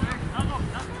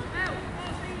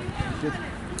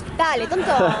 Dale,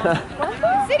 tonto.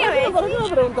 ¿En serio me ¿Para qué me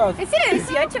preguntás? ¿En serio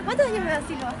 18? ¿Cuántos años me da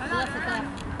Silva?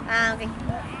 Ah, ok.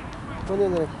 ¿Cuánto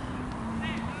tenés?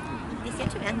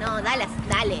 18 me das, no, dale,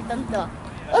 tonto.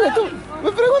 Dale, tú.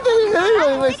 Me preguntas y le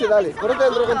digo y me dice, dale. Ponete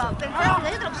dentro de cancha. Pensaba que no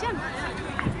hay otra opción.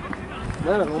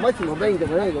 Bueno, como máximo 20,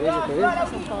 por ahí, con esa experiencia.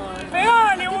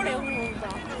 ¡Pegale, boludo!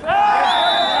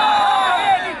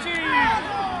 ¡Lichi!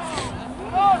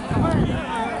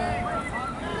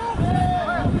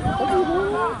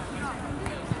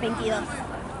 22.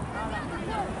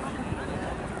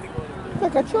 Está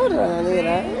cachorra la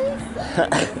negra, ¿eh?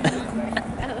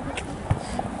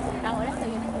 Ahora estoy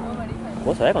bien.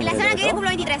 ¿Vos sabés La cuánto semana que tengo viene yo? cumplo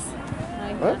 23.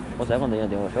 ¿Eh? ¿Vos sabés cuánto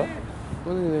tengo yo?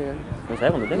 ¿Cuánto tiene? ¿No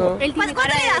sabés cuánto tengo? No. Él tiene ¿Cuánto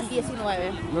cara le das? de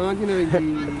 19. No, tiene 20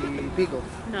 y pico.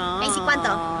 No. ¿cuánto?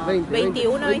 20.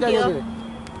 21, 20 años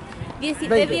 22.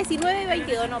 tiene. De 19 a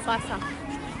 22 no pasa.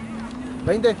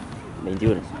 ¿20?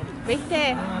 21.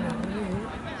 ¿Viste?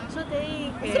 Yo te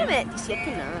 ¿En dije. serio me da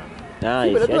 17? No. Ah,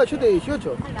 Sí, pero tú 18. yo te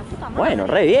 18. Ay, la puta madre. Bueno,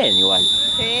 re bien igual.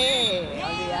 Sí,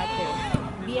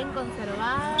 olvídate. Bien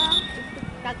conservada,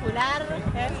 espectacular.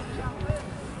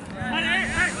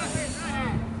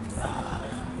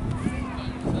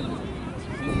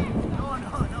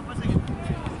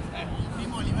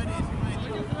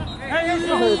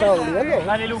 ¿No se estaba obligando?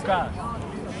 Dale, Lucas.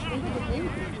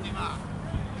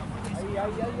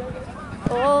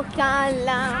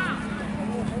 Ojalá.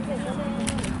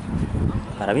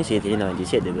 Para mí sigue teniendo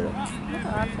 27, pero.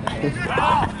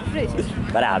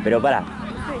 Pará.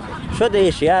 Yo te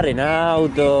vi llegar en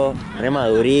auto, re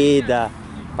madurita.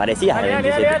 Parecías de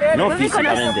 27. No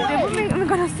físicamente. Después me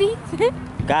conocí.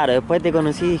 Claro, después te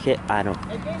conocí y dije, ah, no.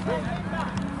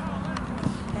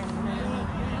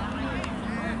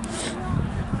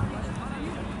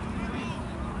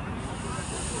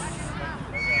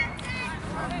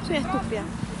 Soy estúpida.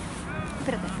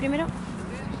 Espérate, primero.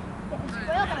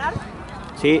 ¿Puedo cargar?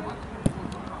 Sí.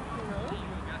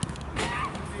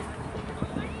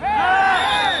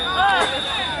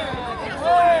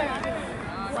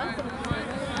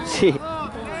 Sí.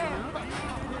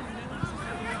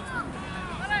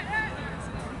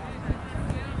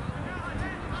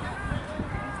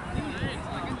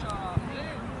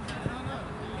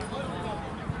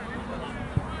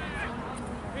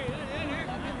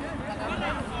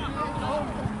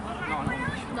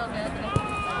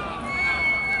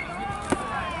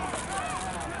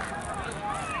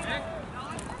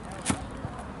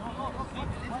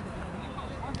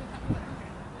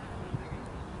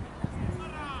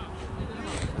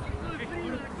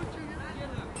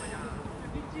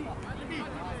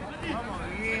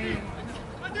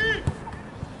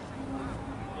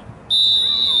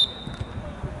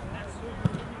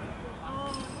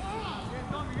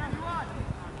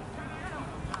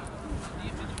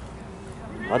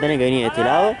 Va a tener que venir de este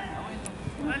lado.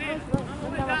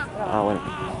 Ah, bueno.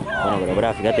 Bueno, pero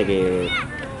pará, fíjate que.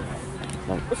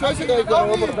 Bueno, ¿Vos sabés que hay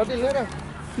cargador portátil, negra?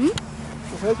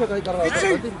 ¿Vos sabés que hay cargador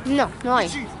portátil? No, no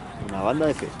hay. una banda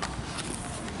de fe.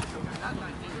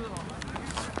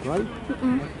 ¿No hay?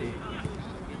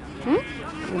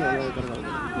 Una banda de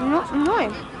cargador. No hay.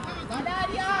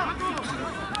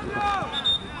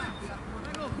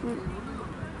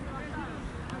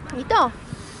 ¿Listo?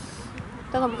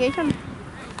 ¿Está complication?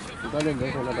 Dale, que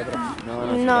eso no está atrás.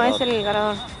 No, es el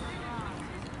cargador.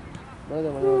 Dale, te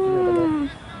mando un atrás.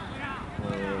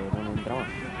 No me entra más.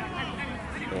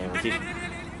 Sí.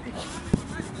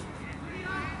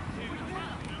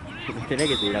 Tenés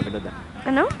que seguir la pelota.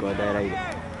 ¿Ah, no? Cuando está del aire.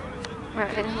 Bueno,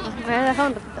 me has dejado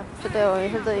un ratito. Yo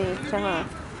estoy llamada.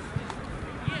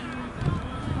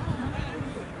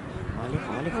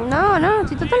 Más lejos. No,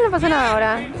 si total no pasa nada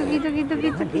ahora.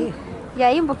 Tuqui. Y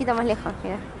ahí un poquito más lejos,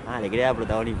 mira. Ah, le quería dar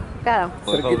protagonismo. Claro.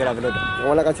 Porque fue a buscar la pelota.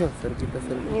 Como la canción, cerquita.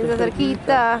 Está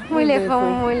cerquita. Muy lejos.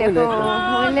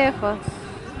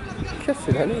 ¿Qué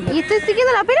hace la nena? Y estoy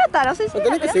siguiendo la pelota, no sé si. No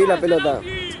tenés que seguir la pelota.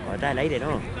 Cuando está del aire, no.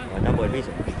 Cuando está por el piso.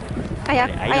 Allá,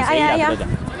 Vale, ahí no seguís la pelota.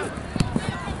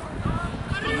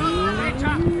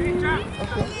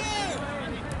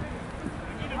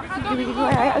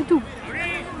 Ay, tú.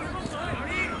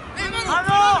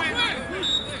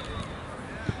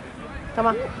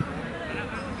 Toma.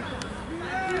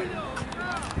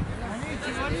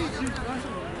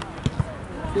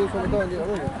 Sí, sobre todo en Liga.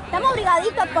 Estamos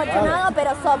brigaditos colchonados,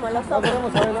 pero somos, lo No somos.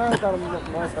 queremos saber nada de estar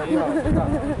más arriba.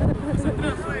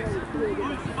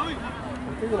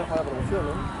 Qué bien la promoción,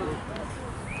 ¿no?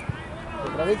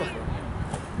 Tempranito fue.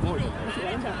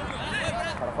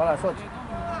 Para jugar a las 8.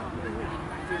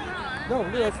 No,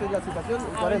 boludo, esa es la situación en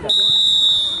 40.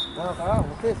 No, cagamos,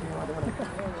 ustedes se me van a tomar.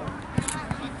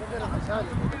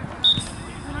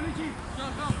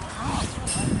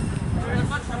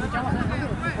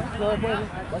 No, después,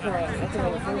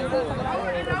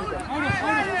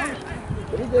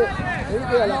 venite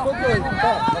a la foto y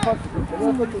está, la foto.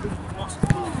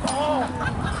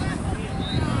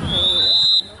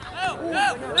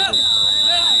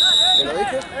 ¿Te lo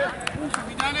dije?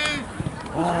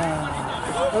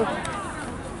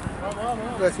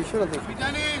 Vamos, si yo no te dije.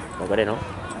 Lo querés, ¿no?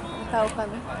 Estaba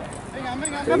buscando. No,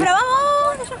 pero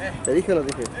vamos. ¿Te dije o no te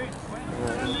dije?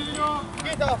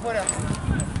 ¿Quién estaba afuera?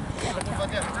 ¡Capitán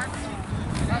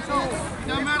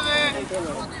verde!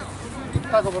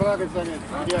 Taco por nada que te dañe.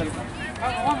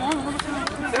 Vamos.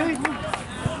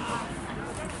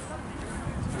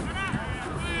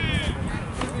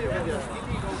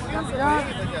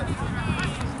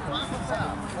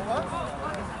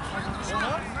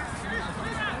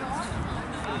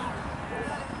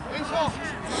 Enzo.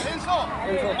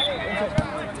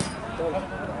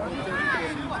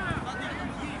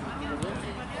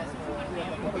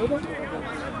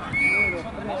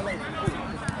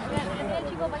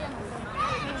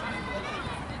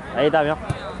 Ahí está, mío.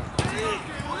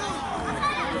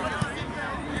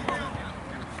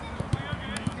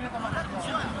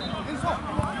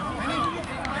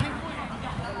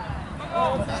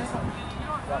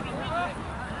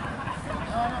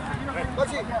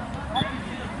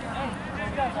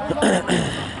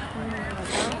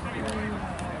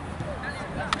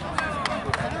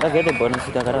 ¿Sabes qué? Porque no se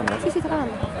está cargando. Sí, está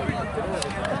cargando.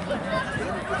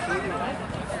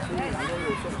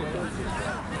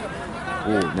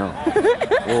 No.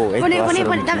 Esto va a ser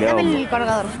un Dame quilombo. el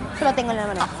cargador. Yo lo tengo en la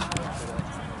mano.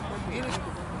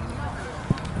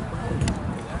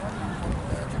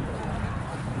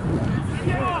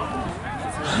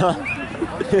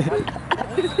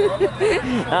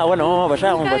 Ah, bueno, vamos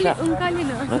para allá. Un cable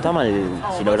no. No está mal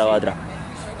si lo grabo atrás.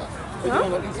 ¿No?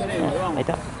 No, ahí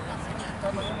está.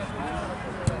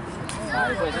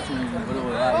 Después es un grupo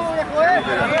de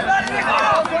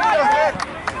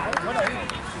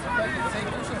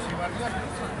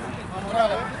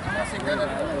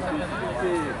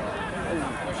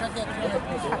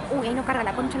Uy, ahí no carga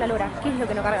la concha de la lora. ¿Qué es lo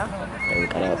que no carga? El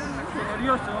cargador.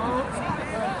 No,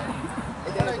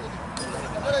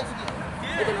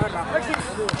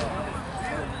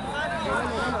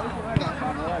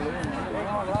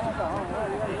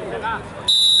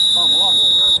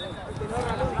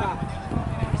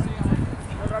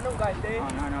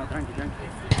 tranqui.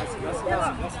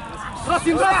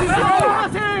 ¡Racing!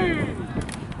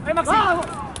 ¡Ahí, Maxi!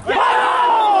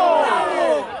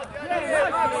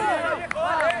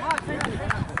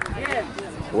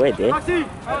 Juguete, ¡Maxi!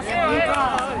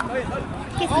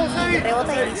 ¿Qué sí?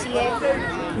 Rebota y sigue.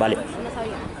 Vale. No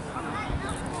sabía.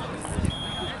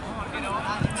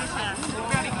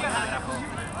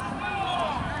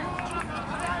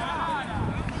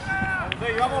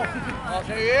 Vamos,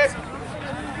 seguir.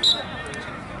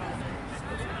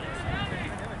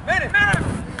 ¡Ven!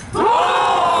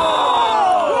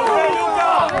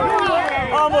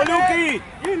 ¡Vamos, Luqui!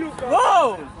 ¡Wow!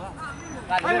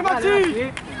 ¡Dale,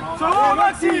 Maxi! ¡Vamos,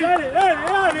 Maxi!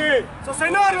 ¡Dale! ¡Sos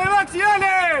enorme, Maxi,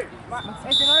 dale!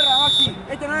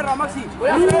 Este no erra, Maxi. ¡Voy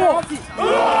a hacer, Maxi!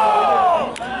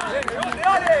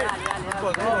 ¡Dale!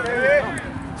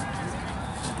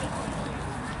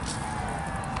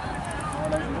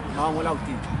 Vamos,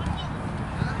 Lauti.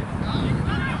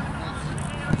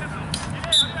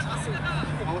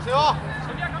 ¿Cómo se va?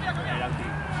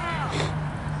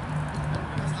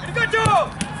 ¡El cacho!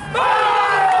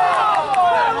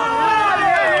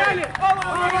 ¡Dale! ¡Vamos,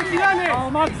 Maxi, dale!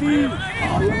 ¡Vamos, Maxi!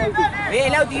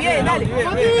 Bien, Lauti, bien, dale. ¡Dale,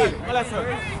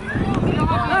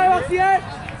 Maxi,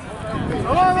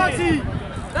 ¡vamos, Maxi!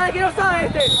 ¡Dale, que no sabe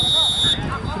este!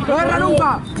 ¡No agarra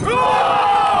nunca!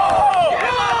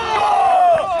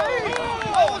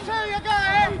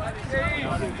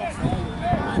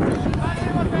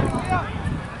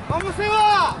 ¡Vamos, se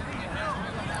va!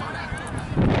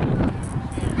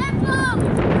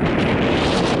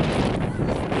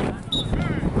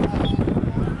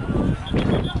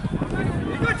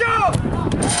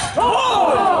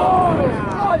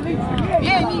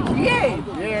 ¡Bien, Nichi, bien!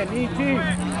 ¡Bien, Nichi!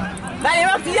 ¡Dale,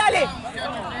 Maxi, dale!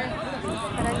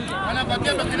 Van a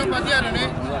patear los que no patearon,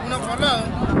 uno por lado.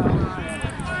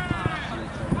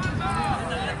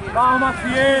 ¡Vamos,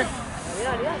 Maxi!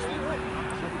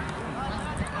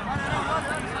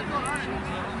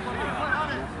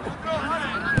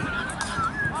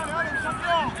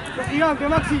 Gigante,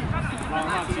 Maxi.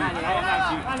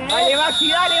 Dale, Maxi,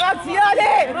 dale, Maxi,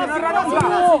 dale. No arranca.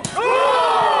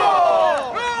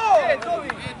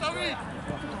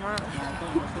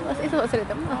 Eso va a ser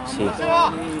eterno. Sí.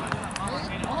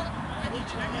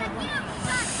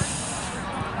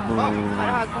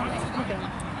 Pará, ¿cómo queda?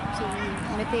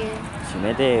 Si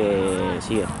mete,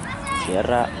 sigue.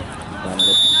 Cierra. Va a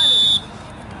meter.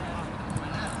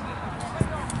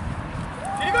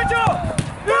 ¡Chiricocho!